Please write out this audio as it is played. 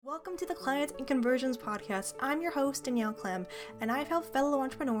to the Clients and Conversions Podcast. I'm your host, Danielle Clem, and I've helped fellow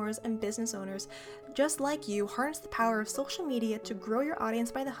entrepreneurs and business owners just like you harness the power of social media to grow your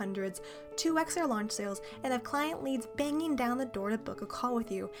audience by the hundreds, 2x their launch sales, and have client leads banging down the door to book a call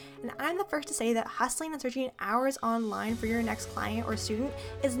with you. And I'm the first to say that hustling and searching hours online for your next client or student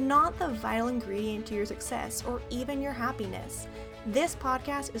is not the vital ingredient to your success or even your happiness. This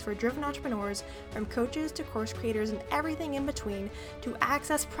podcast is for driven entrepreneurs, from coaches to course creators and everything in between, to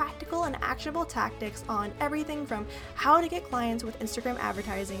access practical and actionable tactics on everything from how to get clients with Instagram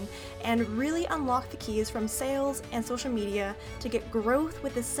advertising and really unlock the keys from sales and social media to get growth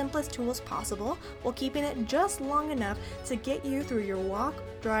with the simplest tools possible while keeping it just long enough to get you through your walk,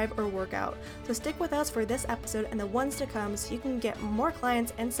 drive, or workout. So stick with us for this episode and the ones to come so you can get more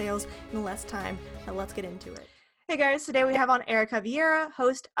clients and sales in less time. Now let's get into it. Hey guys, today we have on Erica Vieira,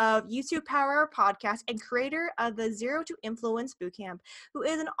 host of YouTube Power Hour podcast and creator of the Zero to Influence Bootcamp, who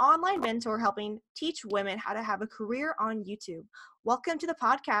is an online mentor helping teach women how to have a career on YouTube. Welcome to the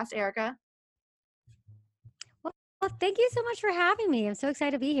podcast, Erica. Well, thank you so much for having me. I'm so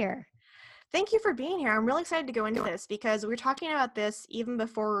excited to be here. Thank you for being here. I'm really excited to go into this because we were talking about this even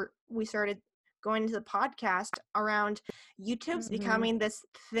before we started going into the podcast around YouTube's becoming this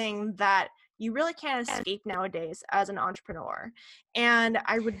thing that you really can't escape nowadays as an entrepreneur. And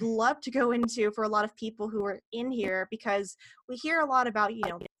I would love to go into for a lot of people who are in here because we hear a lot about,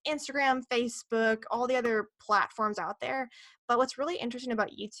 Instagram, Facebook, all the other platforms out there. But what's really interesting about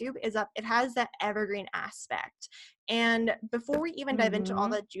YouTube is that it has that evergreen aspect. And before we even dive into all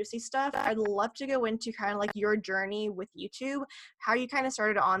the juicy stuff, I'd love to go into kind of like your journey with YouTube, how you kind of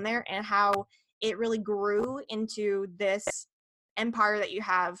started on there and how it really grew into this empire that you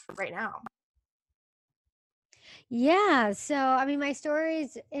have right now. Yeah. So, I mean, my story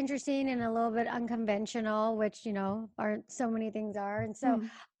is interesting and a little bit unconventional, which, aren't so many things are. And so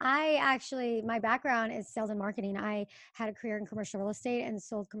my background is sales and marketing. I had a career in commercial real estate and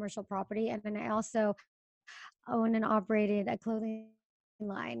sold commercial property. And then I also owned and operated a clothing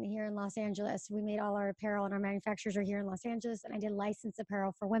line here in Los Angeles. We made all our apparel and our manufacturers are here in Los Angeles. And I did licensed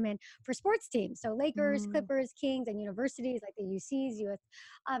apparel for women for sports teams. So Lakers, Clippers, Kings, and universities like the UCs, US.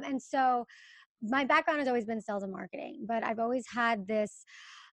 And so my background has always been sales and marketing, but I've always had this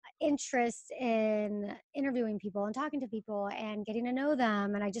interest in interviewing people and talking to people and getting to know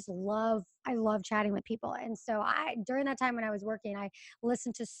them. And I love chatting with people. And so during that time when I was working, I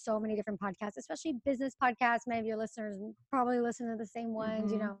listened to so many different podcasts, especially business podcasts. Many of your listeners probably listen to the same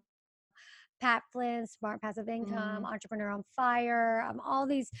ones, Pat Flynn, Smart Passive Income, Entrepreneur on Fire, all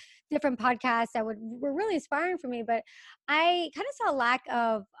these different podcasts that were really inspiring for me. But I kind of saw a lack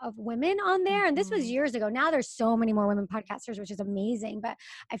of women on there. And this was years ago. Now there's so many more women podcasters, which is amazing. But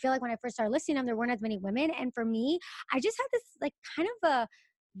I feel like when I first started listening to them, there weren't as many women. And for me, I just had this like kind of a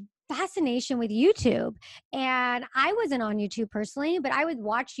fascination with YouTube. And I wasn't on YouTube personally, but I would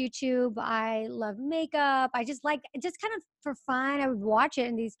watch YouTube. I love makeup. I just kind of for fun, I would watch it.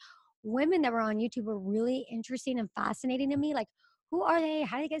 And these women that were on YouTube were really interesting and fascinating to me. Like, who are they?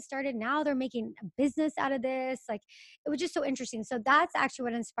 How did they get started? Now they're making a business out of this. Like, it was just so interesting. So that's actually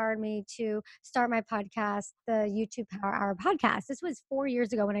what inspired me to start my podcast, the YouTube Power Hour podcast. This was 4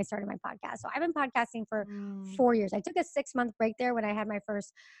 years ago when I started my podcast. So I've been podcasting for 4 years. I took a 6-month break there when I had my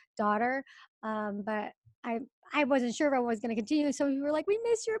first daughter. But I wasn't sure if I was going to continue. So you were like, we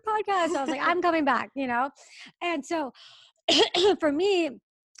missed your podcast. So I was like, I'm coming back, And so for me,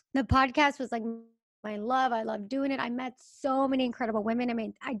 the podcast was like my love. I love doing it. I met so many incredible women. I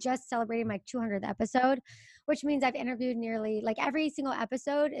mean, I just celebrated my 200th episode, which means I've interviewed nearly like every single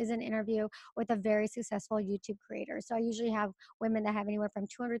episode is an interview with a very successful YouTube creator. So I usually have women that have anywhere from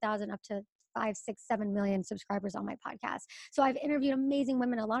 200,000 up to 5, 6, 7 million subscribers on my podcast. So I've interviewed amazing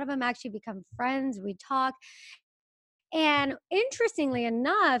women. A lot of them actually become friends. We talk. And interestingly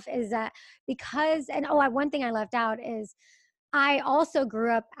enough is that one thing I left out is I also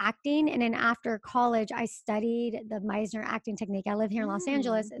grew up acting, and then after college, I studied the Meisner acting technique. I live here in Los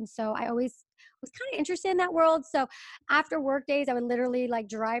Angeles, and so I always was kind of interested in that world. So after work days, I would literally like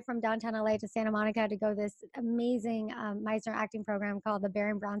drive from downtown LA to Santa Monica to go to this amazing Meisner acting program called the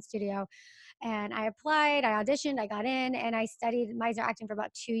Baron Brown Studio. And I applied, I auditioned, I got in, and I studied Meisner acting for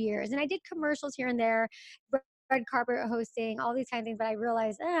about 2 years. And I did commercials here and there, red carpet hosting, all these kind of things. But I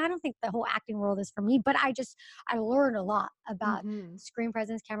realized I don't think the whole acting world is for me. But I learned a lot about screen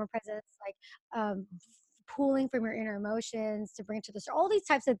presence, camera presence, like pulling from your inner emotions to bring it to the, all these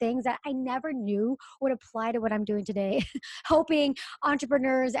types of things that I never knew would apply to what I'm doing today, helping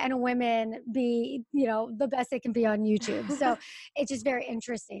entrepreneurs and women be, the best they can be on YouTube. So it's just very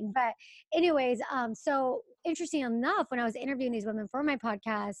interesting. But anyways, so interesting enough, when I was interviewing these women for my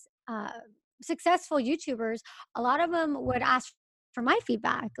podcast, successful YouTubers, a lot of them would ask for my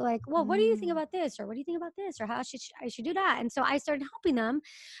feedback, like, well, what do you think Mm. about this, or what do you think about this, or how should I should do that? And so I started helping them,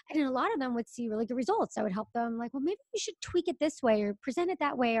 and then a lot of them would see really good results. I would help them, like, well, maybe you should tweak it this way or present it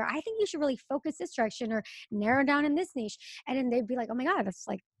that way, or I think you should really focus this direction or narrow down in this niche. And then they'd be like, oh my god, that's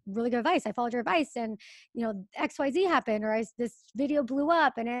like really good advice. I followed your advice, and XYZ happened, or this video blew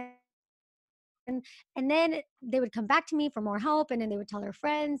up, and then they would come back to me for more help, and then they would tell their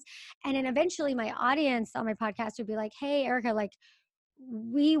friends, and then eventually my audience on my podcast would be like, hey Erica, like,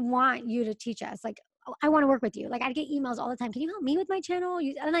 we want you to teach us, like, I want to work with you. Like, I'd get emails all the time, can you help me with my channel?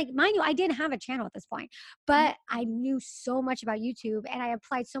 And like, mind you, I didn't have a channel at this point, but I knew so much about YouTube, and I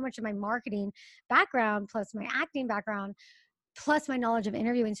applied so much of my marketing background plus my acting background plus my knowledge of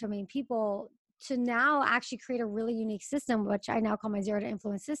interviewing so many people to now actually create a really unique system, which I now call my zero to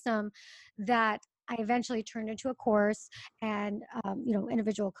influence system, that I eventually turned into a course and,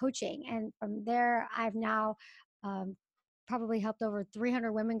 individual coaching. And from there, I've now um, probably helped over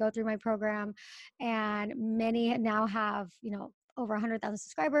 300 women go through my program. And many now have, over 100,000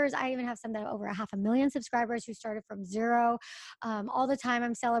 subscribers. I even have some that have over 500,000 subscribers who started from zero. All the time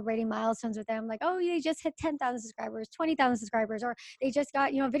I'm celebrating milestones with them, like, oh, they just hit 10,000 subscribers, 20,000 subscribers, or they just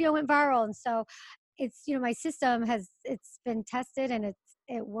got, video went viral. And so it's, my system it's been tested, and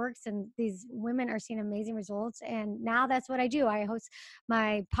it works, and these women are seeing amazing results. And now that's what I do. I host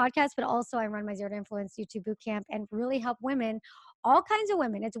my podcast, but also I run my Zero to Influence YouTube bootcamp and really help women, all kinds of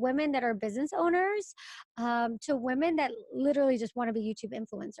women. It's women that are business owners, to women that literally just want to be YouTube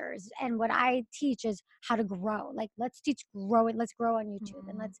influencers. And what I teach is how to grow. Like, let's teach growing. Let's grow on YouTube,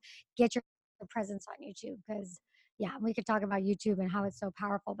 and Mm. let's get your presence on YouTube. Because yeah, we could talk about YouTube and how it's so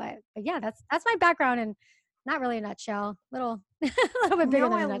powerful. But yeah, that's my background, and not really a nutshell. Little a little bit bigger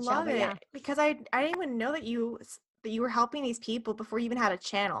No, than I a nutshell. love But yeah. it because I didn't even know that you were helping these people before you even had a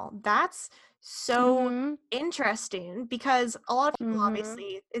channel. That's so Mm-hmm. interesting because a lot of people, Mm-hmm.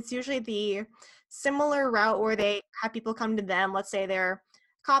 obviously, it's usually the similar route where they have people come to them. Let's say they're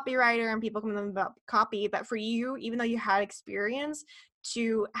a copywriter and people come to them about copy, but for you, even though you had experience,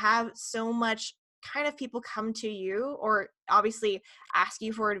 to have so much kind of people come to you or obviously ask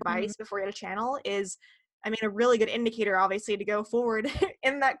you for Mm-hmm. advice before you had a channel is, I mean, a really good indicator, obviously, to go forward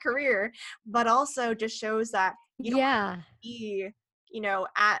in that career, but also just shows that you don't have Yeah. to be,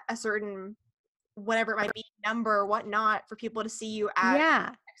 at a certain, whatever it might be, number or whatnot, for people to see you as an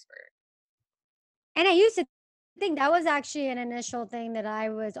Yeah. expert. And I used to think that was actually an initial thing that I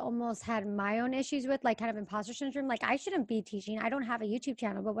was almost had my own issues with, like kind of imposter syndrome. Like, I shouldn't be teaching. I don't have a YouTube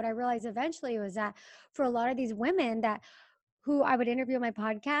channel. But what I realized eventually was that for a lot of these women that who I would interview on my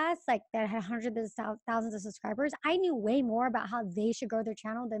podcast, like that had hundreds of thousands of subscribers, I knew way more about how they should grow their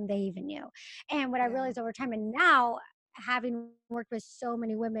channel than they even knew. And what I Yeah. realized over time, and now having worked with so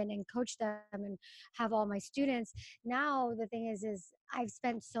many women and coached them and have all my students, now the thing is I've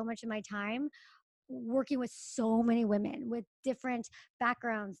spent so much of my time working with so many women with different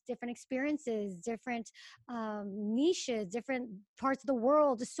backgrounds, different experiences, different niches, different parts of the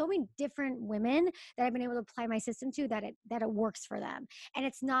world, just so many different women that I've been able to apply my system to, that it works for them. And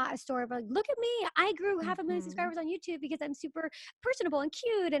it's not a story of like, look at me, I grew 500,000 Mhm. subscribers on YouTube because I'm super personable and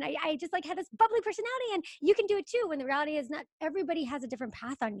cute, and I just like had this bubbly personality, and you can do it too. When the reality is, not everybody has a different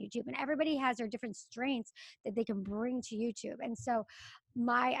path on YouTube, and everybody has their different strengths that they can bring to YouTube. And so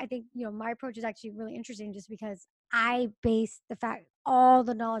I think, my approach is actually really interesting, just because I base the fact, all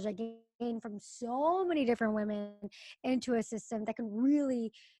the knowledge I gained from so many different women into a system that can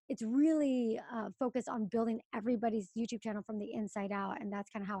really, it's really focused on building everybody's YouTube channel from the inside out. And that's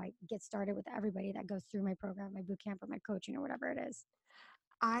kind of how I get started with everybody that goes through my program, my boot camp, or my coaching, or whatever it is.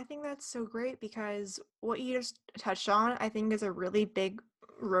 I think that's so great because what you just touched on, I think, is a really big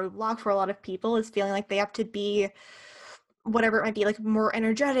roadblock for a lot of people is feeling like they have to be whatever it might be, like more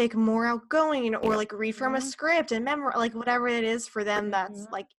energetic, more outgoing, or like read from a Mhm. script and memorize, like whatever it is for them that's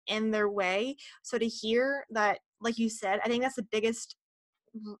Mhm. like in their way. So to hear that, like you said, I think that's the biggest,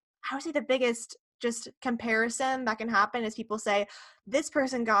 I would say the biggest just comparison that can happen is people say, this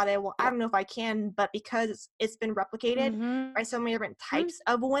person got it. Well, I don't know if I can, but because it's been replicated by Mhm. so many different types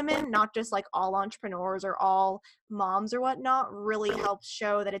of women, not just like all entrepreneurs or all moms or whatnot, really helps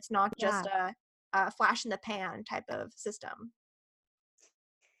show that it's not just Yeah. a flash in the pan type of system.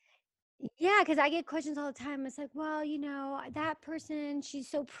 Yeah, because I get questions all the time. It's like, well, that person, she's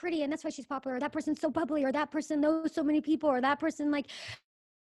so pretty and that's why she's popular. Or that person's so bubbly, or that person knows so many people, or that person like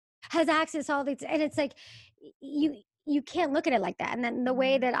has access to all these. And it's like you can't look at it like that. And then the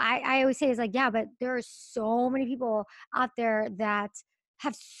way Mhm. that I always say is like, yeah, but there are so many people out there that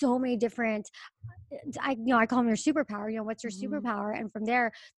have so many different I call them your superpower. What's your Mhm. superpower? And from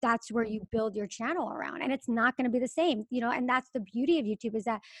there, that's where you build your channel around. And it's not going to be the same, and that's the beauty of YouTube is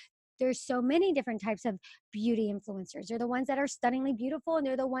that there's so many different types of beauty influencers. They're the ones that are stunningly beautiful, and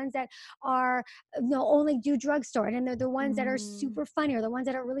they're the ones that are only do drugstore, and then they're the ones that are Mm. super funny, or the ones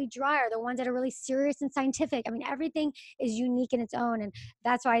that are really dry, or the ones that are really serious and scientific. I mean, everything is unique in its own, and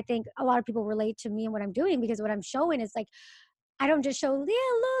that's why I think a lot of people relate to me and what I'm doing, because what I'm showing is like I don't just show,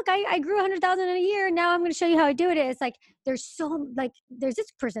 yeah, look, I grew 100,000 in a year. Now I'm going to show you how I do it. It's like there's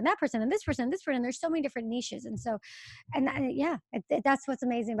this person, that person, and this person, and this person. There's so many different niches, and so yeah, that's what's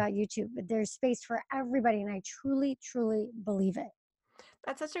amazing about YouTube. There's space for everybody, and I truly, truly believe it.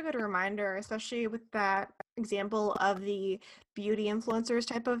 That's such a good reminder, especially with that example of the beauty influencers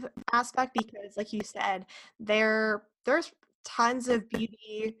type of aspect, because like you said, there's tons of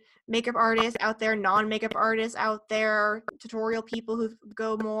beauty makeup artists out there, non-makeup artists out there, tutorial people who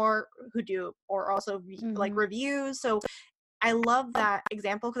go more who do or also like Hmm. reviews. So I love that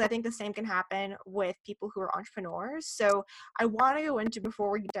example because I think the same can happen with people who are entrepreneurs. So I want to go into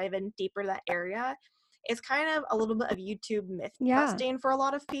before we dive in deeper to that area. It's kind of a little bit of YouTube myth Yeah. busting for a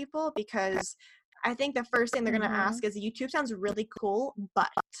lot of people because I think the first thing they're going to Hmm. ask is YouTube sounds really cool, but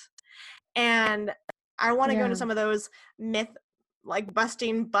and I want to go into Yeah. some of those myth like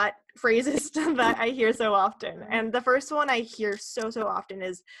busting butt phrases that I hear so often. And the first one I hear so often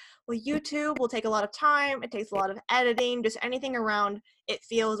is, well, YouTube will take a lot of time, it takes a lot of editing, just anything around it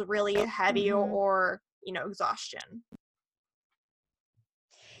feels really heavy Hmm. or exhaustion.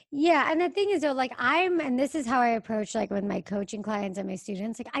 Yeah, and the thing is though, like and this is how I approach like with my coaching clients and my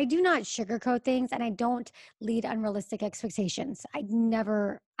students, like I do not sugarcoat things, and I don't lead unrealistic expectations. I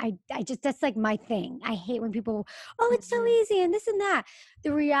just that's like my thing. I hate when people, oh, it's so Mhm. easy and this and that.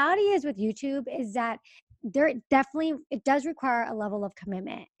 The reality is with YouTube is that it does require a level of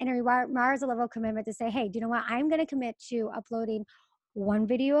commitment, and it requires a level of commitment to say, hey, do you know what? I'm going to commit to uploading one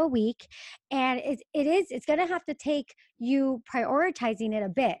video a week, and it's going to have to take you prioritizing it a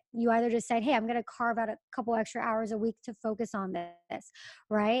bit. You either decide, hey, I'm going to carve out a couple extra hours a week to focus on this,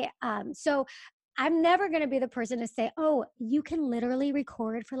 right? So I'm never going to be the person to say, oh, you can literally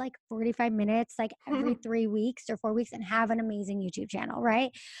record for like 45 minutes, like every 3 weeks or 4 weeks, and have an amazing YouTube channel,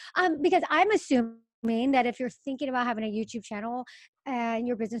 right? Because I'm assuming that if you're thinking about having a YouTube channel and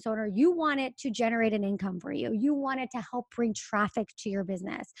you're a business owner, you want it to generate an income for you. You want it to help bring traffic to your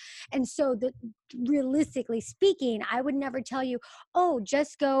business. And so realistically speaking, I would never tell you, oh,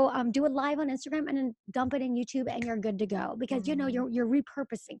 just go do it live on Instagram and then dump it in YouTube and you're good to go, because Mhm. you're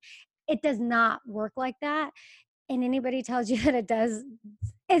repurposing. It does not work like that. And anybody tells you that it does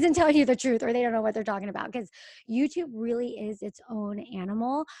isn't telling you the truth, or they don't know what they're talking about, because YouTube really is its own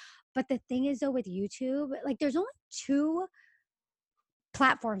animal. But the thing is though with YouTube, like there's only two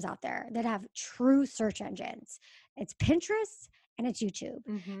platforms out there that have true search engines. It's Pinterest and it's YouTube.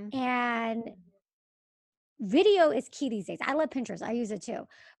 Mhm. And video is key these days. I love Pinterest. I use it too.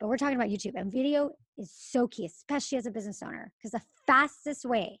 But we're talking about YouTube, and video is so key, especially as a business owner, because the fastest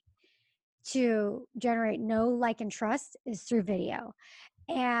way to generate know, like, and trust is through video.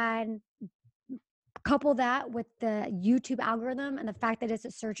 And couple that with the YouTube algorithm and the fact that it's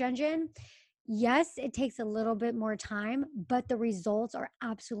a search engine. Yes, it takes a little bit more time, but the results are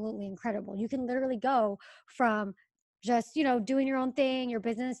absolutely incredible. You can literally go from just, doing your own thing, your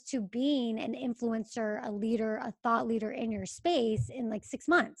business, to being an influencer, a leader, a thought leader in your space in like 6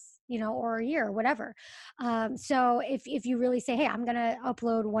 months, or a year, or whatever. So if you really say, hey, I'm going to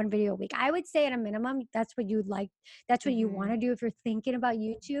upload one video a week, I would say at a minimum, that's what you'd like. That's what you want Mhm. to do if you're thinking about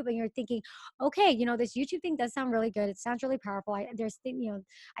YouTube and you're thinking, okay, this YouTube thing does sound really good. It sounds really powerful. I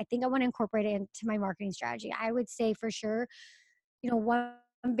think I want to incorporate it into my marketing strategy. I would say for sure, one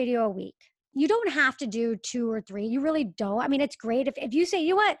video a week. You don't have to do two or three. You really don't. I mean, it's great if you say,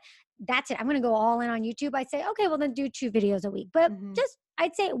 you know what, that's it. I'm going to go all in on YouTube. I'd say, okay, well then do 2 videos a week. But Mhm. just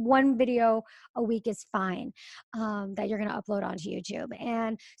I'd say one video a week is fine, that you're going to upload onto YouTube.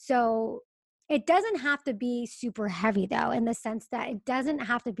 And so it doesn't have to be super heavy though, in the sense that it doesn't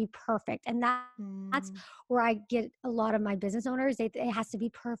have to be perfect. And that's Mm. where I get a lot of my business owners. It has to be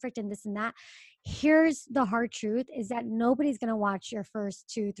perfect and this and that. Here's the hard truth is that nobody's going to watch your first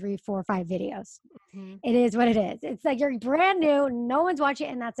 2, 3, 4, 5 videos. Mhm. It is what it is. It's like you're brand new, no one's watching,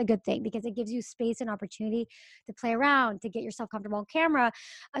 and that's a good thing because it gives you space and opportunity to play around, to get yourself comfortable on camera,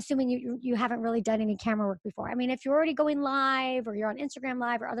 assuming you haven't really done any camera work before. I mean, if you're already going live or you're on Instagram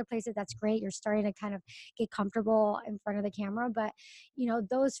live or other places, that's great. You're starting to kind of get comfortable in front of the camera, but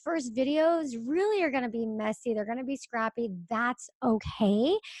those first videos really are going to be messy. They're going to be scrappy. That's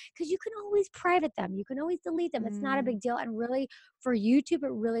okay because you can always private them. You can always delete them. It's not a Mm. big deal. And really, for YouTube,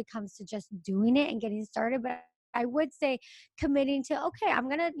 it really comes to just doing it and getting started. But I would say committing to, okay, I'm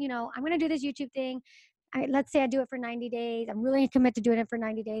gonna do this YouTube thing. Let's say I do it for 90 days. I'm really commit to doing it for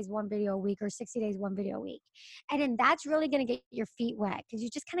 90 days, one video a week, or 60 days, one video a week. And then that's really going to get your feet wet because you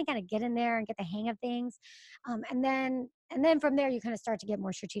just kind of got to get in there and get the hang of things. And then from there, you kind of start to get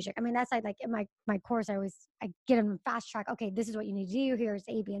more strategic. I mean, that's like in my course, I get them fast track. Okay, this is what you need to do. Here's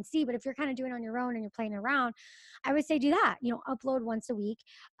A, B, and C. But if you're kind of doing it on your own and you're playing around, I would say do that. Upload once a week,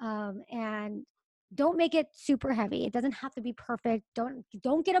 and don't make it super heavy. It doesn't have to be perfect.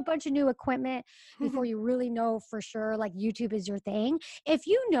 Don't get a bunch of new equipment before you really know for sure like YouTube is your thing. If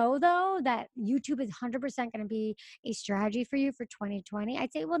you know though that YouTube is 100% going to be a strategy for you for 2020,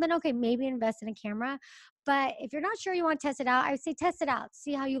 I'd say well then okay, maybe invest in a camera. But if you're not sure you want to test it out, I would say test it out.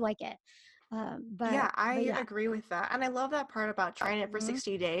 See how you like it. Yeah, But I yeah. agree with that. And I love that part about trying it for Mhm.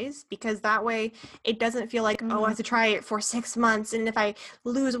 60 days because that way it doesn't feel like, oh, I Mhm. have to try it for 6 months. And if I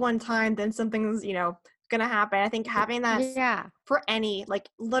lose one time, then something's, gonna happen. I think having that Yeah. for any, like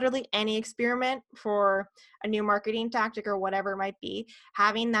literally any experiment for a new marketing tactic or whatever it might be,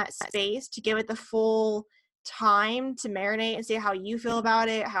 having that space to give it the full time to marinate and see how you feel about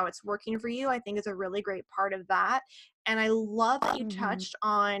it, how it's working for you, I think is a really great part of that. And I love that you Mhm. touched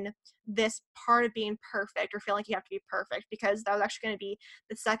on this part of being perfect or feeling like you have to be perfect because that was actually going to be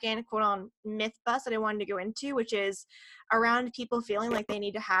the second quote on myth bust that I wanted to go into, which is around people feeling like they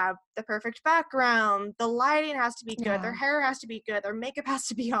need to have the perfect background, the lighting has to be good, their Yeah. hair has to be good, their makeup has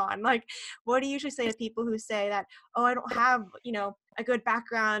to be on. Like, what do you usually say to people who say that, oh, I don't have, a good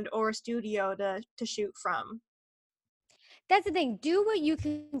background or a studio to shoot from? That's the thing. Do what you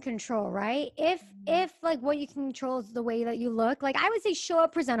can control, right? If like what you can control is the way that you look, like I would say show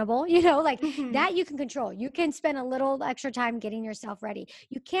up presentable, like Mm-hmm. that you can control. You can spend a little extra time getting yourself ready.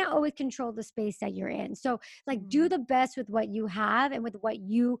 You can't always control the space that you're in. So like do the best with what you have and with what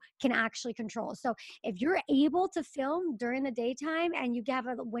you can actually control. So if you're able to film during the daytime and you have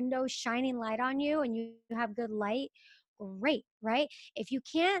a window shining light on you and you have good light, great, right? If you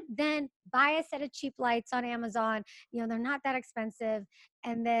can't, then buy a set of cheap lights on Amazon. They're not that expensive,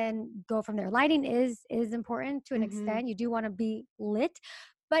 and then go from there. Lighting is important to an Mm-hmm. extent. You do want to be lit,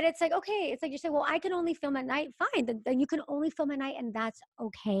 but it's like okay, it's like you say, well, I can only film at night. Fine, then you can only film at night, and that's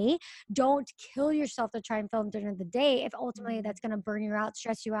okay. Don't kill yourself to try and film during the day if ultimately that's going to burn you out,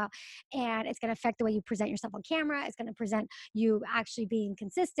 stress you out, and it's going to affect the way you present yourself on camera. It's going to present you actually being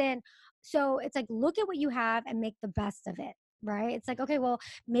consistent. So it's like look at what you have and make the best of it, right? It's like okay, well,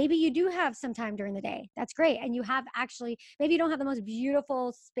 maybe you do have some time during the day. That's great. And you have actually, maybe you don't have the most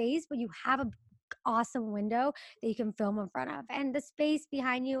beautiful space, but you have a awesome window that you can film in front of. And the space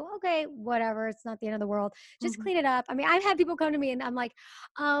behind you, okay, whatever, it's not the end of the world. Just Mm-hmm. clean it up. I mean, I've had people come to me and I'm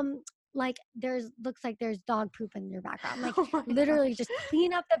um like there's looks like there's dog poop in your background. I'm like Oh my literally gosh. just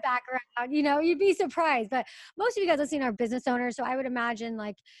clean up the background, you'd be surprised. But most of you guys listening are business owners, so I would imagine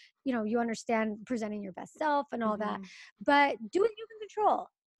like, you understand presenting your best self and all that. Mm-hmm. But do what you can control,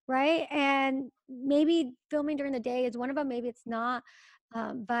 right? And maybe filming during the day is one of them, maybe it's not.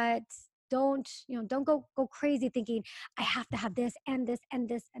 But don't go crazy thinking I have to have this and this and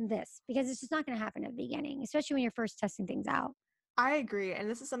this and this because it's just not going to happen at the beginning, especially when you're first testing things out. I agree, and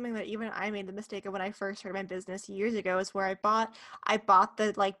this is something that even I made the mistake of when I first started my business years ago, is where I bought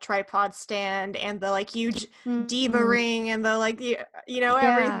the like tripod stand and the like huge diva Mhm. ring and the like Yeah.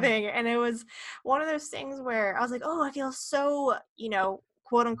 everything, and it was one of those things where I was like, oh, I feel so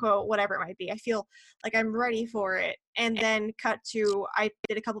quote unquote whatever it might be, I feel like I'm ready for it, and then cut to I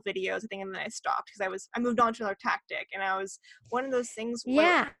did a couple videos I think, and then I stopped because I moved on to another tactic, and I was one of those things where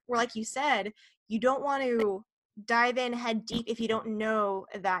Yeah. like you said, you don't want to dive in head deep if you don't know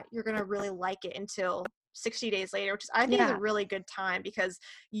that you're going to really like it until 60 days later, which is, I think is a Yeah. really good time because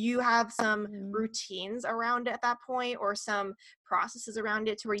you have some Mhm. routines around it at that point or some processes around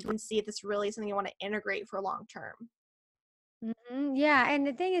it to where you can see if this really is something you want to integrate for long term. Yeah, and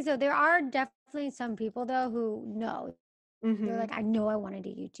the thing is though, there are definitely some people though who know. They're Mm-hmm. like, "I know I wanna do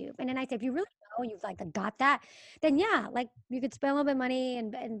YouTube." And then I say, "If you really know, you've like got that, then yeah, like you could spend a little bit of money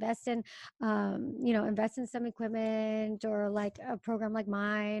and invest in, invest in some equipment or like a program like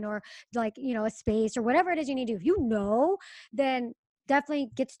mine or like, a space or whatever it is you need to do. If you know, then definitely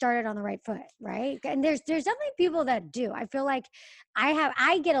get started on the right foot, right? And there's definitely people that do. I feel like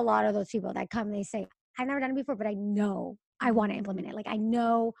I get a lot of those people that come and they say, I've never done it before, but I know I want to implement it. Like I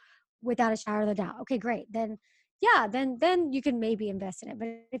know without a shadow of a doubt. Okay, great. Then yeah, then you can maybe invest in it. But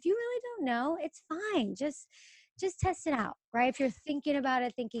if you really don't know, it's fine. Just test it out, right? If you're thinking about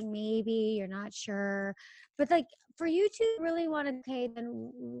it, thinking maybe you're not sure, but like for you to really want to, okay,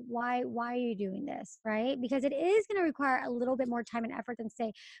 then why are you doing this, right? Because it is going to require a little bit more time and effort than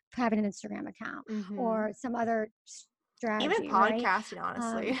say having an Instagram account Mm-hmm. or some other Even strategy, right? podcasting,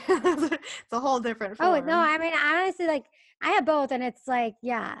 honestly. Um, It's a whole different oh no, form. I mean honestly, like I have both, and it's like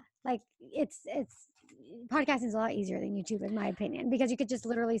yeah, like it's podcasting is a lot easier than YouTube, in my opinion, because you could just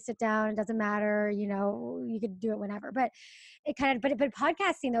literally sit down. It doesn't matter, you could do it whenever. But it kind of, but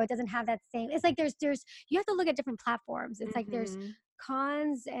podcasting though, it doesn't have that same. It's like there's you have to look at different platforms. It's like there's Mm-hmm.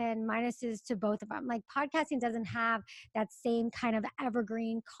 cons and minuses to both of them. Like podcasting doesn't have that same kind of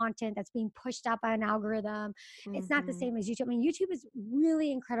evergreen content that's being pushed out by an algorithm. It's not the Mm-hmm. same as YouTube. I mean, YouTube is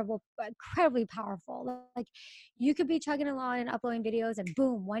really incredible, incredibly powerful. Like you could be chugging along and uploading videos and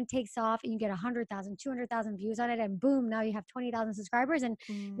boom, one takes off and you get 100,000, 200,000 views on it. And boom, now you have 20,000 subscribers. And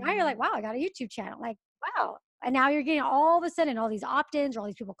now you're Mm-hmm. like, wow, I got a YouTube channel. Like, wow. And now you're getting all of a sudden all these opt-ins or all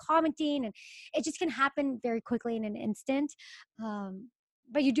these people commenting, and it just can happen very quickly in an instant. Um,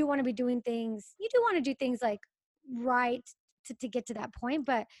 but you do want to be doing things, you do want to do things like right to get to that point.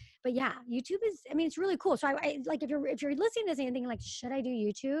 But yeah, YouTube is, I mean, it's really cool. So I like if you're listening to this and thinking like, should I do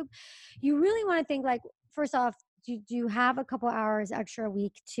YouTube? You really want to think like, first off, do you have a couple hours extra a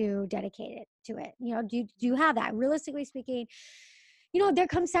week to dedicate it to it? Do you have that? Realistically speaking, there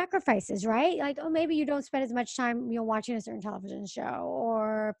come sacrifices, right? Like, oh, maybe you don't spend as much time, watching a certain television show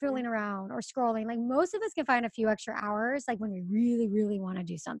or fiddling around or scrolling. Like most of us can find a few extra hours, like when we really, really want to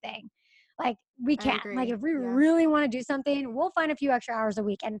do something. Like we I can. Like agree. if we Yeah. really want to do something, we'll find a few extra hours a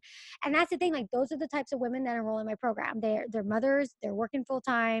week. And that's the thing. Like those are the types of women that enroll in my program. They're mothers, they're working full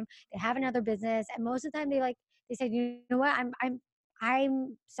time, they have another business, and most of the time they say, you know what,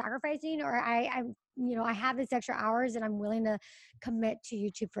 I'm sacrificing, or I have this extra hours and I'm willing to commit to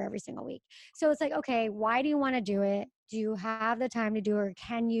YouTube for every single week. So it's like, okay, why do you want to do it? Do you have the time to do it, or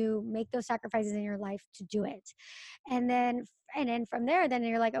can you make those sacrifices in your life to do it? And then from there, then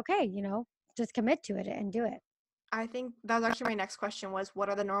you're like, okay, just commit to it and do it. I think that was actually my next question was what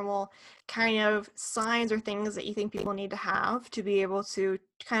are the normal kind of signs or things that you think people need to have to be able to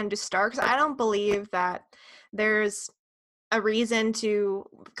kind of just start? Because I don't believe that there's a reason to,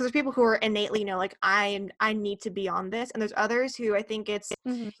 because there's people who are innately like I need to be on this, and there's others who I think it's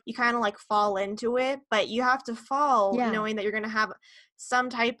Hmm. you kind of like fall into it, but you have to fall Yeah. knowing that you're going to have some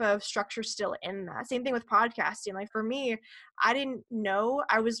type of structure still in that. Same thing with podcasting. Like for me, I didn't know,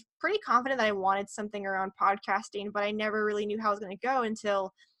 I was pretty confident that I wanted something around podcasting, but I never really knew how I was going to go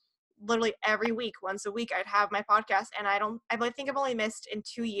until literally every week, once a week, I'd have my podcast, and I think I've only missed in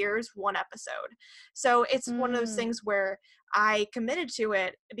 2 years one episode. So it's one of those Mm. things where I committed to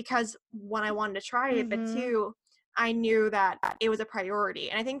it because one, I wanted to try it, but Mm-hmm. two, I knew that it was a priority.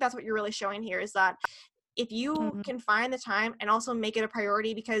 And I think that's what you're really showing here is that if you Mm-hmm. can find the time and also make it a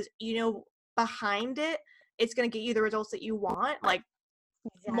priority because behind it, it's going to get you the results that you want, like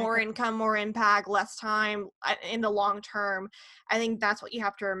more Exactly. income, more impact, less time in the long term. I think that's what you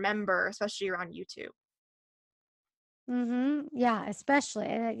have to remember, especially around YouTube. Mm-hmm. Yeah, especially.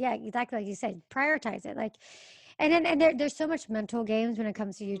 And yeah, exactly like you said, prioritize it. Like, and there's so much mental games when it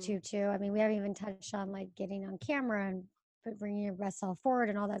comes to Mhm. YouTube too. I mean, we haven't even touched on like getting on camera and bringing your best self forward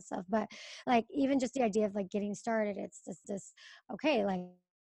and all that stuff. But like, even just the idea of like getting started, it's just this, okay, like,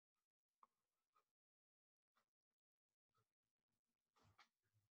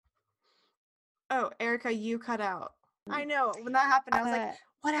 Oh, Erica, you cut out. I know. When that happened, I was like, uh,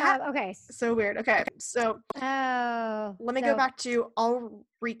 what happened? okay. So weird. Okay. So Oh, let me go so, back to, I'll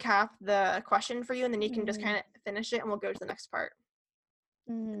recap the question for you and then you can just mm, kind of finish it and we'll go to the next part.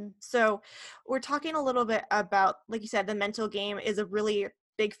 mm, So we're talking a little bit about, like you said, the mental game is a really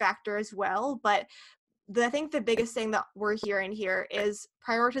big factor as well. But I think the biggest thing that we're hearing here is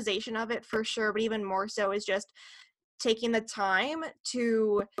prioritization of it for sure, but even more so is just taking the time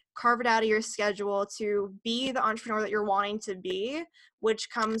to carve it out of your schedule to be the entrepreneur that you're wanting to be, which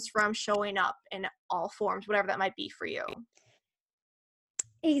comes from showing up in all forms, whatever that might be for you.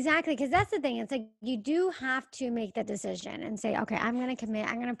 exactly. Cause that's the thing. It's like you do have to make that decision and say, okay, I'm going to commit,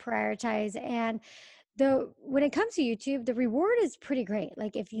 I'm going to prioritize. And when it comes to YouTube, the reward is pretty great.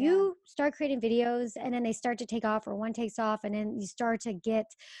 Like if Yeah. you start creating videos and then they start to take off, or one takes off and then you start to get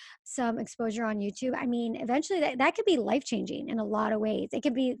some exposure on YouTube, I mean, eventually that could be life changing in a lot of ways. It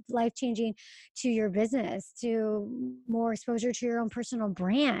could be life changing to your business, to more exposure to your own personal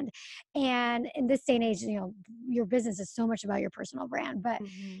brand. And in this day and age, your business is so much about your personal brand, but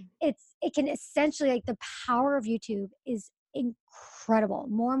Hmm. it can essentially, like, the power of YouTube is incredible.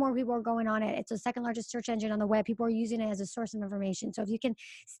 More and more people are going on it. It's the second largest search engine on the web. People are using it as a source of information. So if you can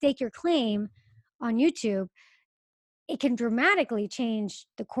stake your claim on YouTube, it can dramatically change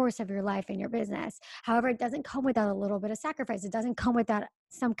the course of your life and your business. However, it doesn't come without a little bit of sacrifice. It doesn't come without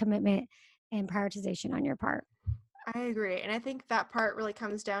some commitment and prioritization on your part. I agree. And I think that part really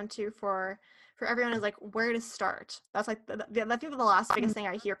comes down to for everyone is like where to start. That's like I think the last Mm. biggest thing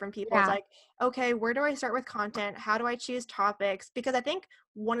I hear from people is Yeah. like, okay, where do I start with content? How do I choose topics? Because I think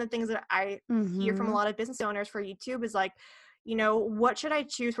one of the things that I hear from a Hmm. lot of business owners for YouTube is like, what should I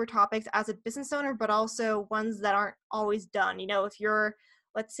choose for topics as a business owner, but also ones that aren't always done. If you're,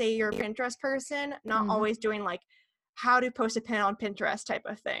 let's say you're a Pinterest person, not Hmm. always doing like how to post a pin on Pinterest type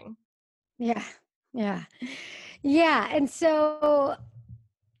of thing. Yeah. Yeah. Yeah. And so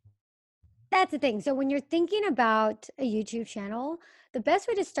that's the thing. So when you're thinking about a YouTube channel, the best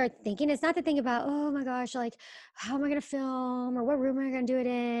way to start thinking is not to think about, oh my gosh, like how am I going to film, or what room am I going to do it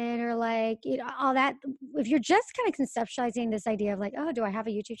in, or like, all that. If you're just kind of conceptualizing this idea of like, oh, do I have a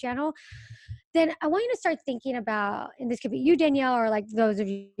YouTube channel? Then I want you to start thinking about, and this could be you, Danielle, or like those of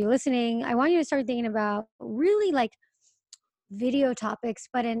you listening, I want you to start thinking about really like video topics,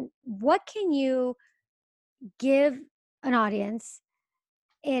 but in what can you give an audience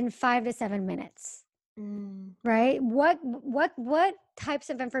in 5 to 7 minutes? Mm. Right? What types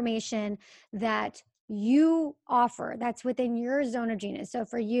of information that you offer that's within your zone of genius? So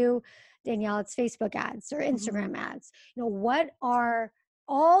for you, Danielle, it's Facebook ads or Mhm. Instagram ads. What are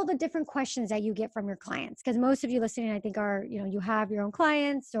all the different questions that you get from your clients? Because most of you listening, I think, are, you have your own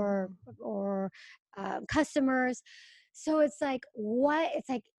clients or Mhm. customers. So it's like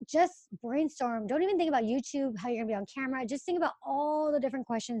just brainstorm. Don't even think about YouTube, how you're gonna be on camera. Just think about all the different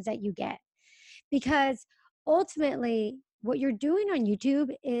questions that you get, because ultimately what you're doing on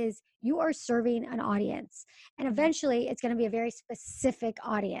YouTube is you are serving an audience, and Mhm. eventually it's going to be a very specific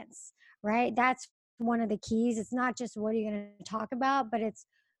audience, right? That's one of the keys. It's not just what are you going to talk about, but it's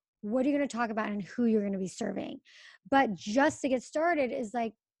what are you going to talk about and who you're going to be serving. But just to get started is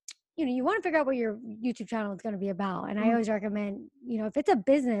like, you want to figure out what your YouTube channel is going to be about. And I Mhm. always recommend, if it's a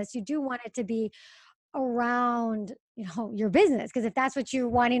business, you do want it to be around your business, because if that's what you're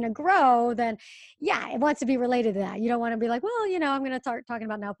wanting to grow, then yeah, it wants to be related to that. You don't want to be like, well, I'm going to start talking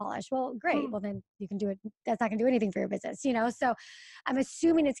about nail polish. Well, great, Mhm. well then you can do it. That's not going to do anything for your business. So I'm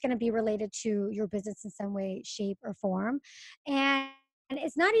assuming it's going to be related to your business in some way, shape, or form. And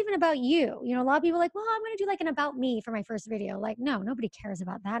it's not even about you. A lot of people are like, well, I'm going to do like an about me for my first video. Like, no, nobody cares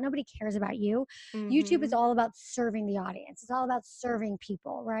about that. Nobody cares about you. YouTube is Mhm. all about serving the audience. It's all about serving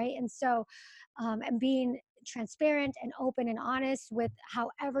people, right? And so and being transparent and open and honest with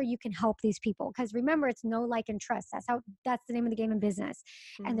however you can help these people, because remember, it's know, like, and trust. That's the name of the game in business,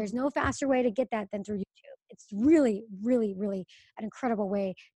 and there's Mhm. no faster way to get that than through YouTube. It's really, really, really an incredible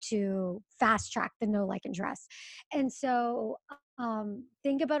way to fast track the know, like, and trust. And so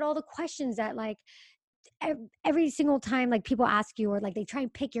think about all the questions that, like, every single time, like, people ask you, or like they try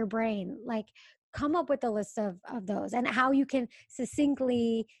and pick your brain, like, come up with a list of those, and how you can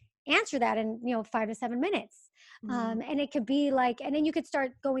succinctly answer that in 5 to 7 minutes. Mhm. And it could be like, and then you could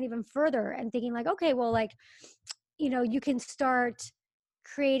start going even further and thinking like, okay, well, like, you can start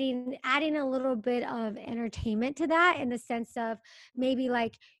adding a little bit of entertainment to that, in the sense of maybe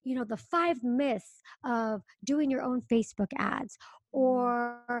like, the 5 myths of doing your own Facebook ads, Mhm.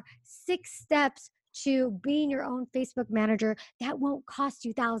 or 6 steps to being your own Facebook manager that won't cost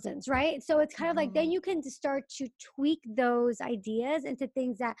you thousands, right? So it's kind of like, then Mhm. you can start to tweak those ideas into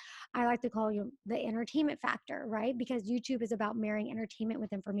things that I like to call, the entertainment factor, right? Because YouTube is about marrying entertainment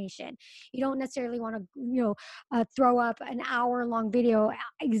with information. You don't necessarily want to, throw up an hour-long video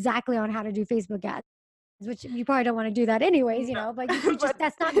exactly on how to do Facebook ads, which you probably don't want to do that anyways, No. but you just, But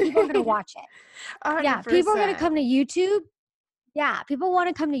that's not, people are going to watch it. Yeah, people are going to 100%. come to YouTube. Yeah, people want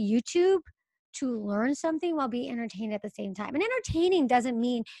to come to YouTube to learn something while being entertained at the same time. And entertaining doesn't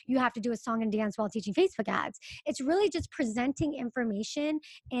mean you have to do a song and dance while teaching Facebook ads. It's really just presenting information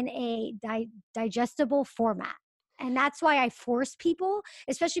in a digestible format. And that's why I force people,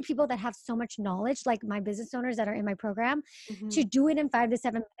 especially people that have so much knowledge, like my business owners that are in my program, to Mhm. do it in 5 to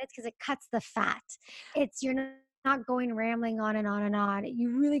 7 minutes, because it cuts the fat. You're not going rambling on and on and on.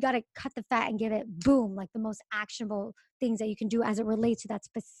 You really got to cut the fat and give it boom, like the most actionable things that you can do as it relates to that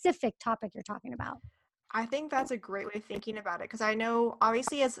specific topic you're talking about. I think that's a great way of thinking about it, because I know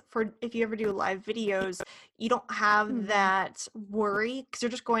obviously if you ever do live videos, you don't have Mm-hmm. that worry because you're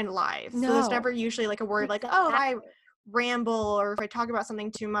just going live. So there's No, never usually like a worry like, oh, if I exactly. ramble or if I talk about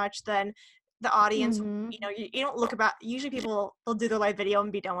something too much, then the audience, Mm-hmm. you don't look about, usually people, they'll do their live video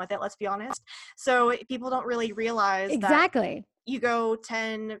and be done with it, let's be honest. So people don't really realize that Exactly. you go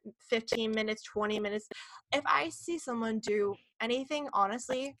 10, 15 minutes, 20 minutes. If I see someone do anything,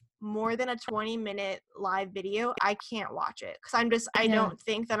 honestly, more than a 20-minute live video, I can't watch it because I Yeah. don't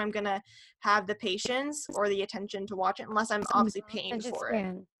think that I'm going to have the patience or the attention to watch it unless I'm No obviously paying attention for it.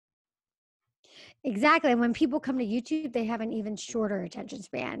 span. Exactly. When people come to YouTube, they have an even shorter attention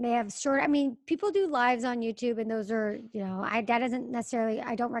span. They have short, I mean, people do lives on YouTube and those are, that isn't necessarily,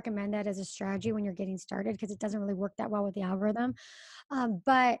 I don't recommend that as a strategy when you're getting started because it doesn't really work that well with the algorithm.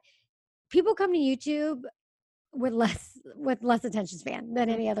 But people come to YouTube with less attention span than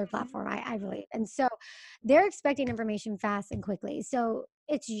any other Mhm. platform, I believe. And so they're expecting information fast and quickly. So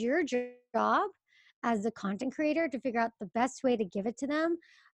it's your job as the content creator to figure out the best way to give it to them,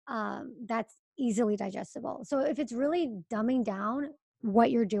 that's easily digestible. So if it's really dumbing down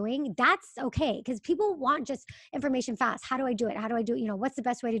what you're doing, that's okay because people want just information fast. How do I do it? How do I do it? What's the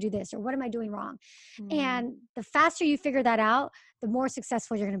best way to do this? Or what am I doing wrong? Mm. And the faster you figure that out, the more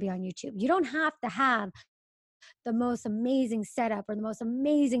successful you're going to be on YouTube. You don't have to have the most amazing setup or the most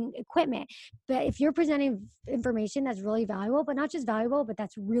amazing equipment. But if you're presenting information that's really valuable, but not just valuable, but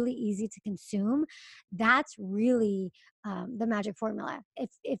that's really easy to consume, that's really the magic formula.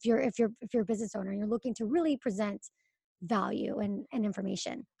 If you're a business owner and you're looking to really present value and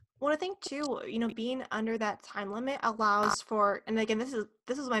information. Well, I think too, being under that time limit allows for, and again, this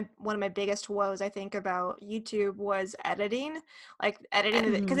is my one of my biggest woes I think about YouTube was editing, like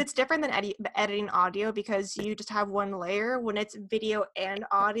editing because Mhm. it's different than editing audio because you just have one layer. When it's video and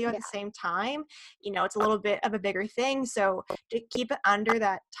audio at Yeah. the same time, it's a little bit of a bigger thing. So to keep it under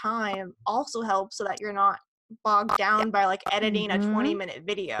that time also helps so that you're not bogged down by like editing a Mhm. 20-minute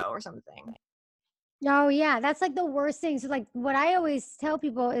video or something. Oh yeah, that's like the worst thing. So like what I always tell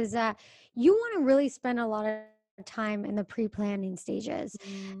people is that you want to really spend a lot of time in the pre-planning stages.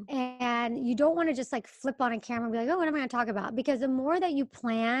 Mm. And you don't want to just like flip on a camera and be like, "Oh, what am I going to talk about?" Because the more that you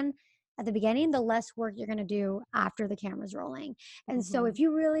plan at the beginning, the less work you're going to do after the camera's rolling. And so if Mhm.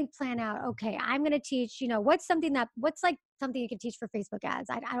 you really plan out, okay, I'm going to teach, what's like something you can teach for Facebook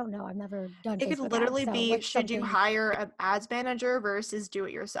ads? I don't know. I've never done It could Facebook ads. literally So be, what's should you something hire an ads manager versus do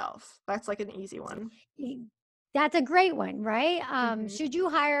it yourself? That's like an easy one. Y that's a great one, right? Mhm. Should you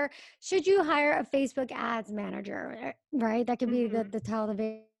hire a Facebook ads manager, right? That could be the Mhm. the title of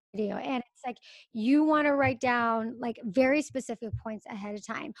the video, and it's like you wanna write down, like, very specific points ahead of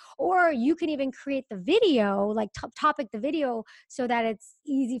time, or you can even create the video, like, topic the video so that it's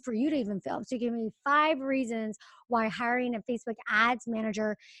easy for you to even film. So you give me 5 reasons why hiring a Facebook ads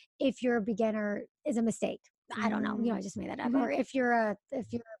manager, if you're a beginner, is a mistake. I don't know, Mm. I just made that up. Mhm. Or if you're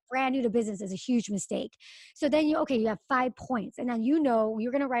brand new to business is a huge mistake. So then you have 5 points, and then you're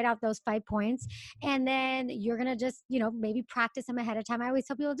going to write out those 5 points, and then you're going to just maybe practice them ahead of time. I always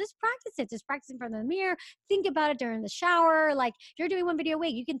tell people just practice in front of the mirror, think about it during the shower. Like if you're doing one video a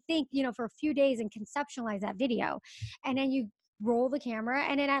week, you can think for a few days and conceptualize that video, and then you roll the camera,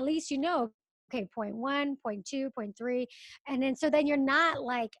 and then at least okay, point one, point two, point three. And then so then you're not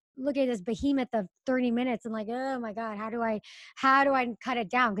like looking at this behemoth of 30 minutes and like, oh my God, how do I cut it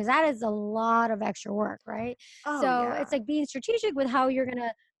down? Because that is a lot of extra work, right? Oh, So it's yeah. like being strategic with how you're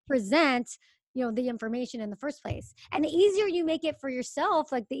gonna present the information in the first place. And the easier you make it for yourself,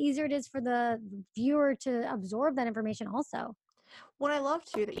 like the easier it is for the viewer to absorb that information also. What I love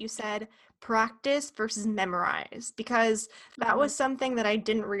too that you said practice versus memorize, because that Mhm. was something that I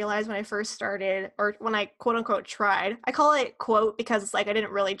didn't realize when I first started, or when I quote unquote tried. I call it quote because it's like I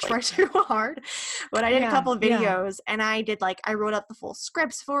didn't really try too hard, but I did a Yeah, couple of yeah. videos and I wrote up the full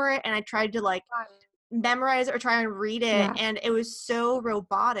scripts for it and I tried to like memorize it or try and read it, Yeah. and it was so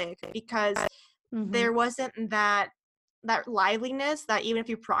robotic because Hmm. there wasn't that liveliness that even if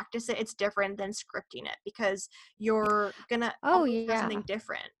you practice it, it's different than scripting it because you're gonna Oh always have something yeah.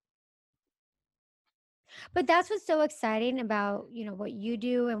 different. But that's what's so exciting about, what you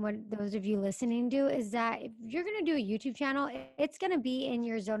do and what those of you listening do is that if you're going to do a YouTube channel, it's going to be in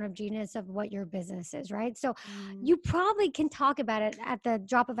your zone of genius of what your business is, right? So Mm. you probably can talk about it at the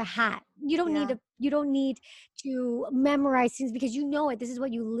drop of a hat. You don't need Yeah. to You don't need to memorize things because you know it. This is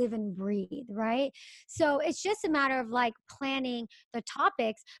what you live and breathe, right? So it's just a matter of like planning the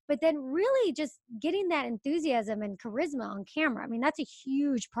topics, but then really just getting that enthusiasm and charisma on camera. I mean, that's a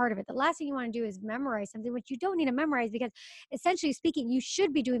huge part of it. The last thing you want to do is memorize something, which you don't need to memorize, because essentially speaking, you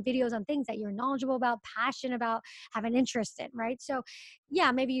should be doing videos on things that you're knowledgeable about, passionate about, have an interest in, right? So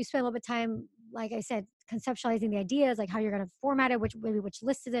yeah, maybe you spend a little bit of time, like I said, conceptualizing the ideas, like how you're going to format it, which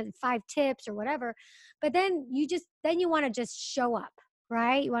list is it, 5 tips or whatever. But then you want to just show up,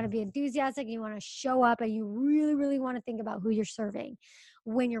 right? You want to be enthusiastic, you want to show up, and you really, really want to think about who you're serving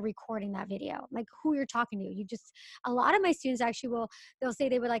when you're recording that video, like who you're talking to. A lot of my students actually they'll say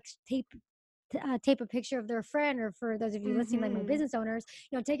they would like tape a picture of their friend, or for those of you listening, like my Mm-hmm. business owners,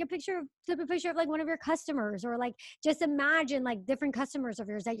 take a picture of like one of your customers, or like just imagine like different customers of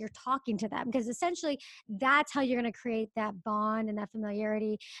yours that you're talking to them, because essentially that's how you're going to create that bond and that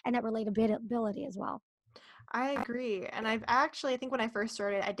familiarity and that relatability as well. I agree. And I think when I first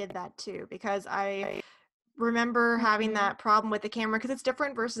started, I did that too, because I remember having Mhm. that problem with the camera, because it's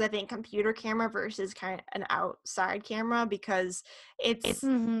different versus, I think, computer camera versus kind of an outside camera, because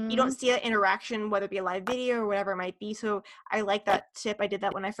you don't Mhm. see that interaction, whether it be a live video or whatever it might be. So I like that tip. I did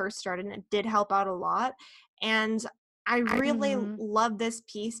that when I first started, and it did help out a lot. And I really Mhm. love this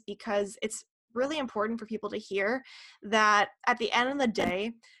piece because it's really important for people to hear that at the end of the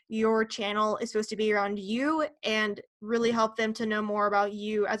day, your channel is supposed to be around you and really help them to know more about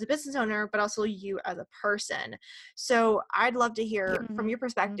you as a business owner, but also you as a person. So I'd love to hear from your Mhm.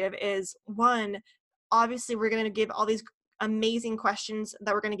 perspective is, one, obviously we're going to give all these amazing questions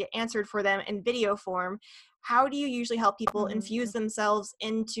that we're going to get answered for them in video form. How do you usually help people infuse Mhm. themselves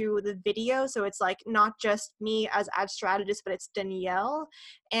into the video, so it's like not just me as ad strategist, but it's Danielle?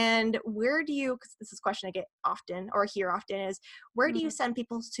 And where do you, because this is a question I get often or hear often, is where do you Mhm. send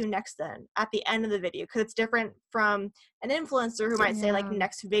people to next then at the end of the video? Because it's different from an influencer who might say like Yeah.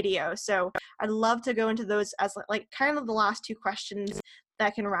 next video. So I'd love to go into those as like kind of the last two questions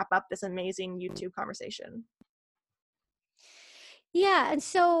that can wrap up this amazing YouTube conversation. Yeah, and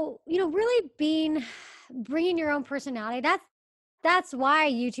so, really bringing your own personality, that's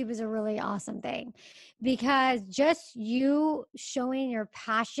why YouTube is a really awesome thing, because just you showing your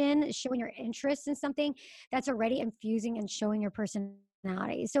passion, showing your interest in something, that's already infusing and showing your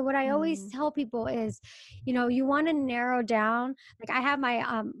personality. So what I always Mm. tell people is, you want to narrow down. Like I have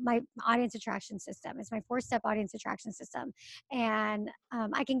my audience attraction system. It's my 4-step audience attraction system, and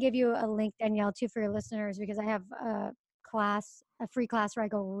I can give you a link, Danielle, too, for your listeners, because I have a free class where I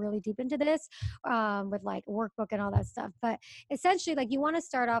go really deep into this, with like workbook and all that stuff. But essentially, like, you want to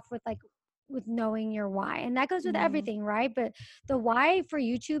start off with knowing your why, and that goes with Mm. everything, right? But the why for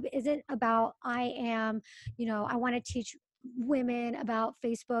YouTube isn't about I want to teach women about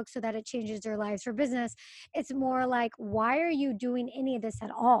Facebook so that it changes their lives for business. It's more like, why are you doing any of this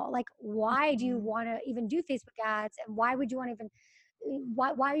at all? Like, why do you Mhm. want to even do Facebook ads, and why would you want to even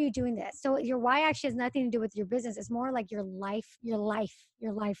why are you doing this? So your why actually has nothing to do with your business. It's more like your life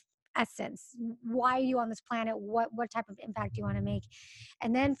essence. Why are you on this planet? What type of impact do you want to make?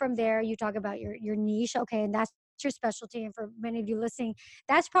 And then from there you talk about your niche. Okay, and that's your specialty. And for many of you listening,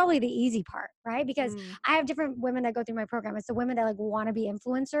 that's probably the easy part, right? Because Mm. I have different women that go through my program. It's the women that like want to be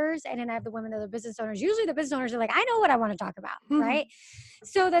influencers, and then I have the women that are business owners. Usually the business owners are like, I know what I want to talk about, right?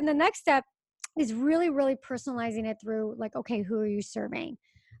 So then the next step is really, really personalizing it through like, okay, who are you serving?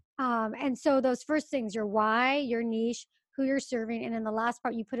 And so those first things, your why, your niche, who you're serving, and then the last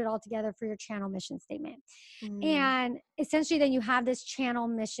part, you put it all together for your channel mission statement. Mm. And essentially, then you have this channel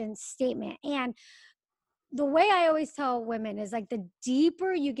mission statement. And the way I always tell women is like, the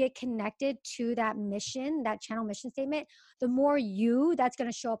deeper you get connected to that mission, that channel mission statement, the more that's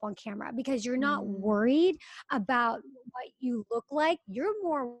going to show up on camera, because you're not Mm. worried about what you look like. You're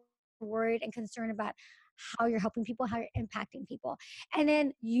more worried and concerned about how you're helping people, how you're impacting people. And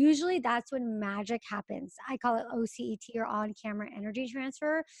then usually that's when magic happens. I call it OCET, or on camera energy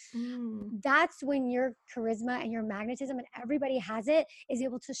transfer. Mm. That's when your charisma and your magnetism, and everybody has it, is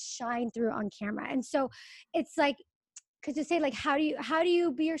able to shine through on camera. And so it's like, because to say like, how do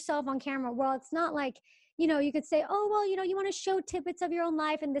you be yourself on camera? Well, it's not like, you could say, oh well, you want to show tidbits of your own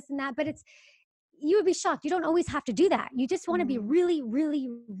life and this and that, but you would be shocked. You don't always have to do that. You just want to be Mm. really, really,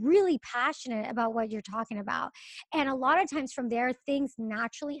 really passionate about what you're talking about. And a lot of times from there, things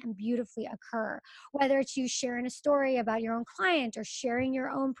naturally and beautifully occur, whether it's you sharing a story about your own client, or sharing your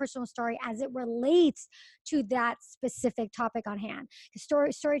own personal story as it relates to that specific topic on hand.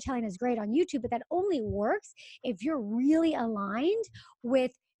 Storytelling is great on YouTube, but that only works if you're really aligned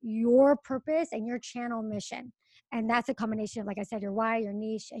with your purpose and your channel mission. And that's a combination of, like I said, your why, your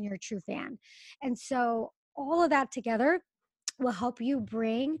niche, and your true fan. And so all of that together will help you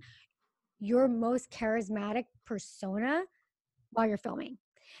bring your most charismatic persona while you're filming.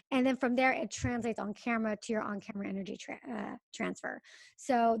 And then from there, it translates on camera to your on camera energy transfer.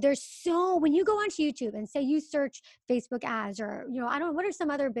 So when you go onto YouTube and say you search Facebook ads, or, I don't know, what are some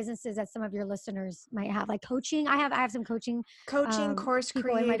other businesses that some of your listeners might have? Like coaching. I have some Coaching, course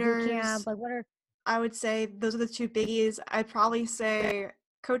people in my boot creators. camp. Like, what are, I would say those are the two biggies. I'd probably say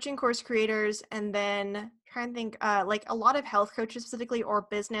coaching, course creators, and then trying to think like a lot of health coaches specifically, or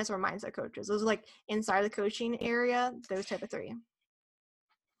business or mindset coaches. Those are like inside the coaching area, those type of three.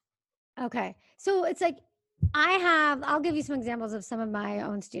 okay. So it's like, I'll give you some examples of some of my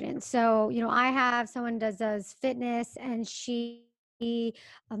own students. So, I have someone does fitness, and she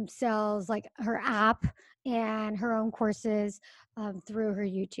sells like her app and her own courses through her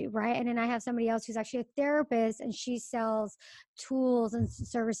YouTube, right? And then I have somebody else who's actually a therapist, and she sells tools and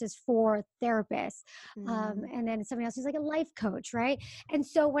services for therapists. And then somebody else who's like a life coach, right? And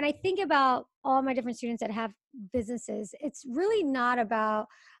so when I think about all my different students that have businesses, it's really not about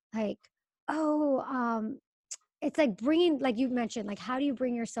like, oh, it's like bringing, like you mentioned, like how do you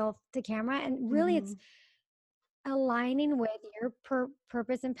bring yourself to camera? And really, it's aligning with your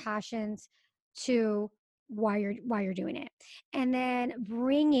purpose and passions to why you're doing it, and then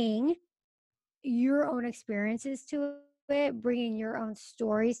bringing your own experiences to it, bringing your own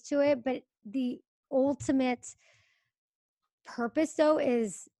stories to it. But the ultimate purpose, though,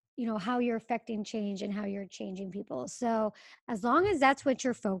 is how you're affecting change and how you're changing people. So as long as that's what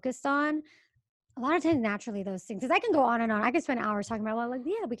you're focused on, a lot of times naturally those things, because I can go on and on. I could spend hours talking about, well, like,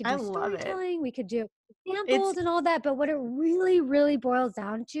 yeah, we could I do love it. storytelling, we could do It's examples and all that. But what it really, really boils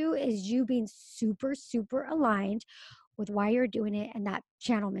down to is you being super, super aligned with why you're doing it and that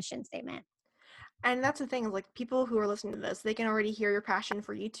channel mission statement. And that's the thing, like people who are listening to this, they can already hear your passion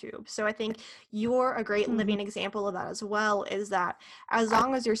for YouTube. So I think you're a great Mhm. living example of that as well, is that as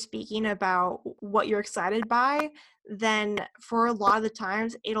long as you're speaking about what you're excited by, then for a lot of the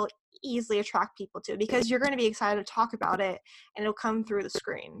times it'll easily attract people to it, because you're going to be excited to talk about it and it'll come through the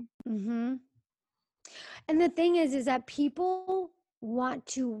screen. Mhm. And the thing is that people want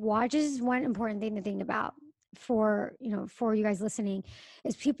to watch. This is one important thing to think about for you guys listening,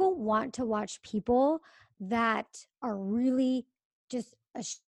 is people want to watch people that are really just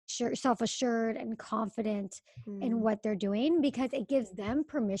self-assured and confident in Mm. what they're doing, because it gives them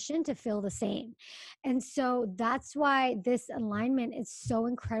permission to feel the same. And so that's why this alignment is so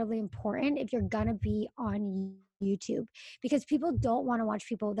incredibly important if you're gonna be on YouTube, because people don't want to watch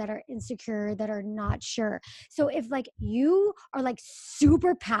people that are insecure, that are not sure. So if like you are like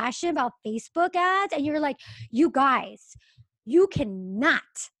super passionate about Facebook ads, and you're like, you guys, you cannot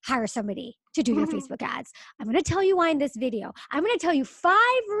hire somebody to do your Facebook ads. I'm going to tell you why in this video. I'm going to tell you 5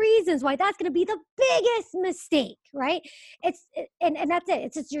 reasons why that's going to be the biggest mistake, right? And that's it.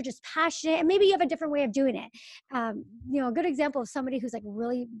 It's just, you're just passionate, and maybe you have a different way of doing it. A good example of somebody who's like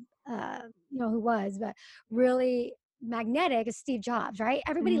really, who was, but really magnetic, is Steve Jobs, right?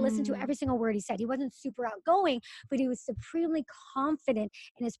 Everybody listened to every single word he said. He wasn't super outgoing, but he was supremely confident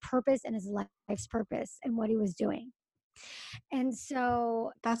in his purpose and his life's purpose and what he was doing. And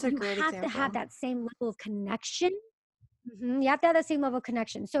so That's a you great have to have example. that same level of connection. You have to have that same level of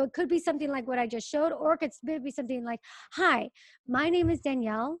connection. So it could be something like what I just showed, or it could be something like, hi, my name is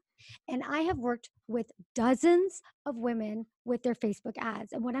Danielle, and I have worked with dozens of women with their Facebook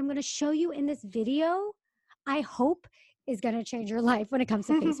ads. And what I'm going to show you in this video, I hope, is going to change your life when it comes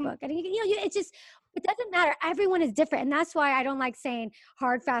to Facebook. And it's just, it doesn't matter. Everyone is different. And that's why I don't like saying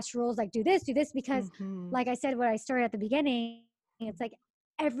hard, fast rules like do this, because like I said, what I started at the beginning, it's like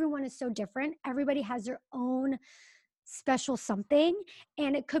everyone is so different. Everybody has their own special something,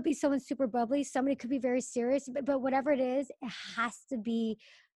 and it could be someone super bubbly, somebody could be very serious, but whatever it is, it has to be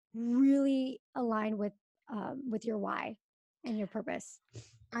really aligned with your why and your purpose.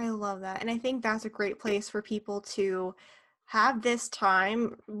 I love that. And I think that's a great place for people to have this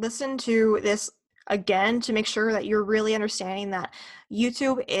time, listen to this again, to make sure that you're really understanding that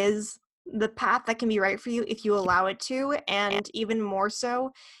YouTube is the path that can be right for you if you allow it to. And even more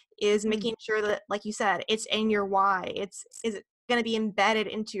so is Mm. making sure that, like you said, it's in your why. Is it going to be embedded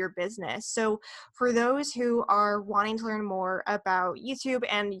into your business? So for those who are wanting to learn more about YouTube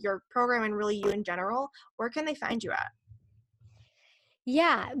and your program and really you in general, where can they find you at?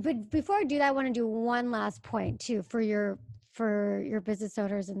 Yeah, but before I do that, I want to do one last point too for your business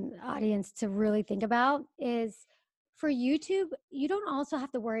owners and audience to really think about is, for YouTube, you don't also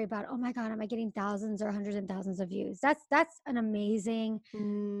have to worry about, oh my God, am I getting thousands or hundreds and thousands of views? That's an amazing,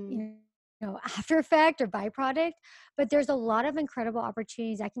 Mm, you after effect or byproduct. But there's a lot of incredible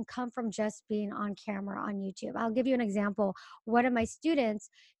opportunities that can come from just being on camera on YouTube. I'll give you an example. One of my students,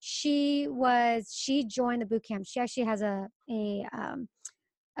 she joined the boot camp. She actually has a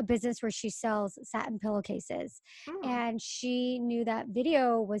business where she sells satin pillowcases, mm. and she knew that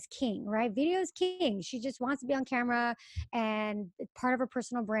video was king, right? Video is king. She just wants to be on camera and it's part of her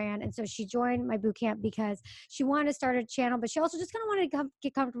personal brand. And so she joined my boot camp because she wanted to start a channel, but she also just kind of wanted to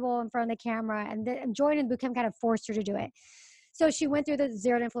get comfortable in front of the camera, and joining boot camp kind of forced her to do it. So she went through the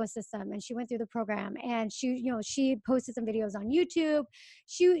zero to influence system, and she went through the program, and she posted some videos on YouTube.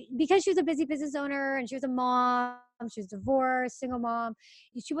 Because she was a busy business owner and she was a mom, she was divorced, single mom,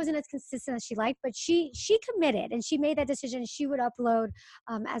 she wasn't as consistent as she liked, but she committed and she made that decision. She would upload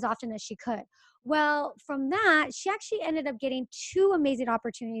as often as she could. Well, from that, she actually ended up getting two amazing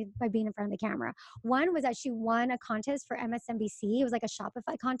opportunities by being in front of the camera. One was that she won a contest for MSNBC. It was like a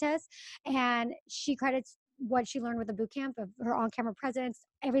Shopify contest, and she credits what she learned with the boot camp of her on-camera presence,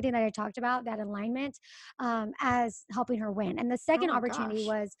 everything that I talked about, that alignment, as helping her win. And the Oh second my opportunity gosh.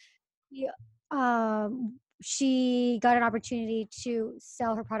 was, she got an opportunity to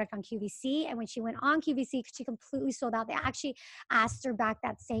sell her product on QVC. And when she went on QVC, she completely sold out. They actually asked her back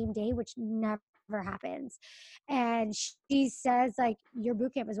that same day, which never happens. And she says, like, your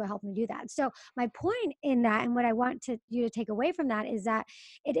boot camp is what helped me do that. So my point in that, and what I want you to take away from that, is that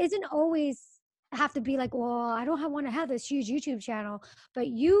it isn't always have to be like, well, I don't want to have this huge YouTube channel, but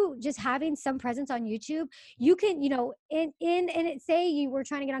you just having some presence on YouTube, you can, and it say you were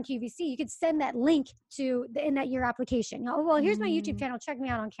trying to get on QVC, you could send that link in that your application. Oh, well, here's my YouTube Mm, channel. Check me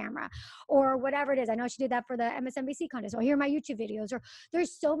out on camera, or whatever it is. I know she did that for the MSNBC contest. Or here are my YouTube videos. Or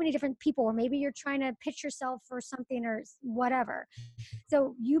there's so many different people. Or maybe you're trying to pitch yourself for something or whatever.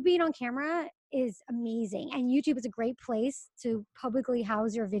 So you being on camera is amazing. And YouTube is a great place to publicly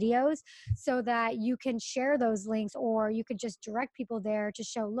house your videos so that you can share those links, or you could just direct people there to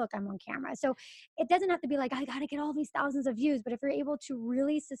show, look, I'm on camera. So it doesn't have to be like, I got to get all these thousands of views. But if you're able to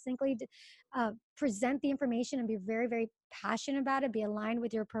really succinctly present the information and be very, very passionate about it, be aligned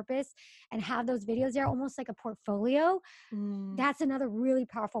with your purpose, and have those videos there almost like a portfolio, mm. that's another really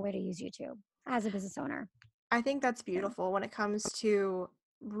powerful way to use YouTube as a business owner. I think that's So, beautiful when it comes to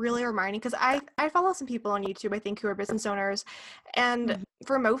really reminding, because I follow some people on YouTube I think who are business owners, and mhm.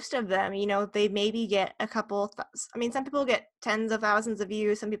 for most of them, they maybe get a couple I mean, some people get tens of thousands of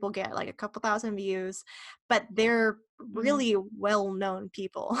views, some people get like a couple thousand views, but they're Mhm. really well-known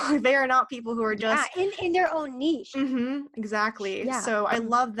people. They are not people who are Yeah, just in their own niche. exactly. Yeah. So I Mhm,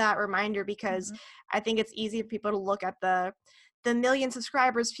 love that reminder, because mhm. I think it's easy for people to look at the million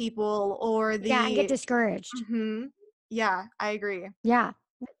subscribers people or Yeah, and get the discouraged. mhm. Yeah, I agree. Yeah.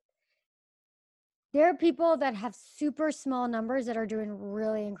 There are people that have super small numbers that are doing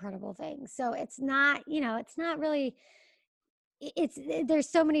really incredible things. So it's not, it's not really there's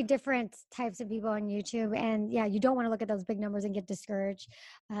so many different types of people on YouTube, and yeah, you don't want to look at those big numbers and get discouraged,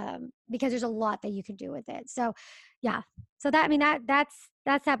 because there's a lot that you can do with it. So, yeah. So that I mean that's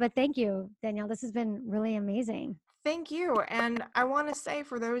that. But thank you, Danielle. This has been really amazing. Thank you. And I want to say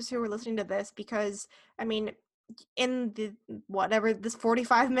for those who are listening to this, because I mean, in the whatever this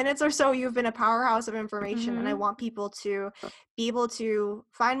 45 minutes or so, you've been a powerhouse of information, and I Hmm. want people to be able to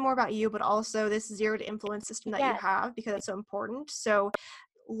find more about you, but also this zero to influence system that you Yes. have, because it's so important. So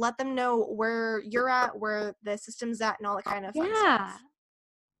let them know where you're at, where the system's at, and all that kind of fun Yeah. stuff.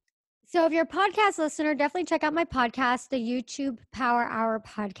 So if you're a podcast listener, definitely check out my podcast, the YouTube Power Hour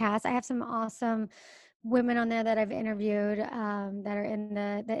podcast. I have some awesome women on there that I've interviewed, that are in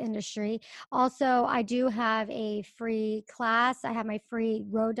the industry. Also, I do have a free class. I have my free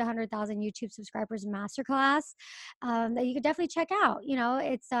Road to 100,000 YouTube subscribers masterclass, that you could definitely check out.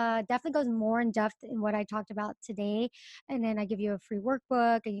 It's definitely goes more in depth in what I talked about today. And then I give you a free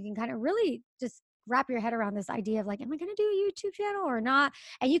workbook, and you can kind of really just wrap your head around this idea of like, am I going to do a YouTube channel or not?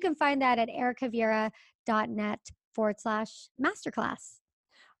 And you can find that at ericaviera.net/masterclass.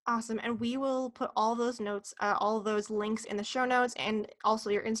 Awesome. And we will put all those notes, all those links in the show notes, and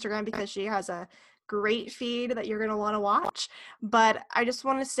also your Instagram, because she has a great feed that you're going to want to watch. But I just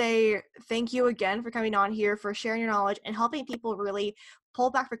want to say thank you again for coming on here, for sharing your knowledge and helping people really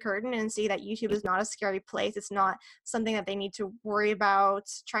pull back the curtain and see that YouTube is not a scary place. It's not something that they need to worry about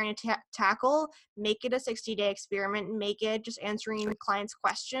trying to tackle. Make it a 60-day experiment, make it just answering clients'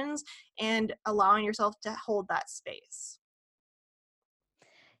 questions and allowing yourself to hold that space.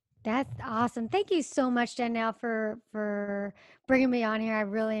 That's awesome. Thank you so much, Danielle, for bringing me on here. I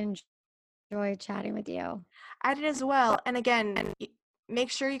really enjoyed enjoyed chatting with you. I did as well. And again, make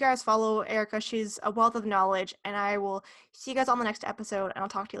sure you guys follow Erica. She's a wealth of knowledge, and I will see you guys on the next episode, and I'll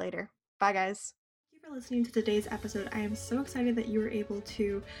talk to you later. Bye, guys. Thank you for listening to today's episode. I am so excited that you were able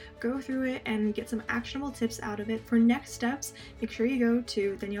to go through it and get some actionable tips out of it. For next steps, make sure you go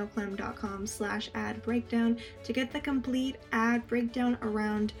to danielleclem.com/ad breakdown to get the complete ad breakdown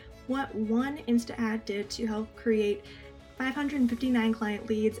around what one Insta ad did to help create 559 client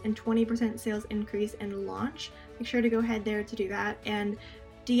leads and 20% sales increase in launch. Make sure to go ahead there to do that, and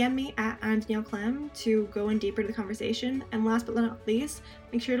DM me at Danielle Clem to go in deeper to the conversation. And last but not least,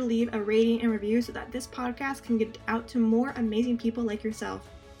 make sure to leave a rating and review so that this podcast can get out to more amazing people like yourself.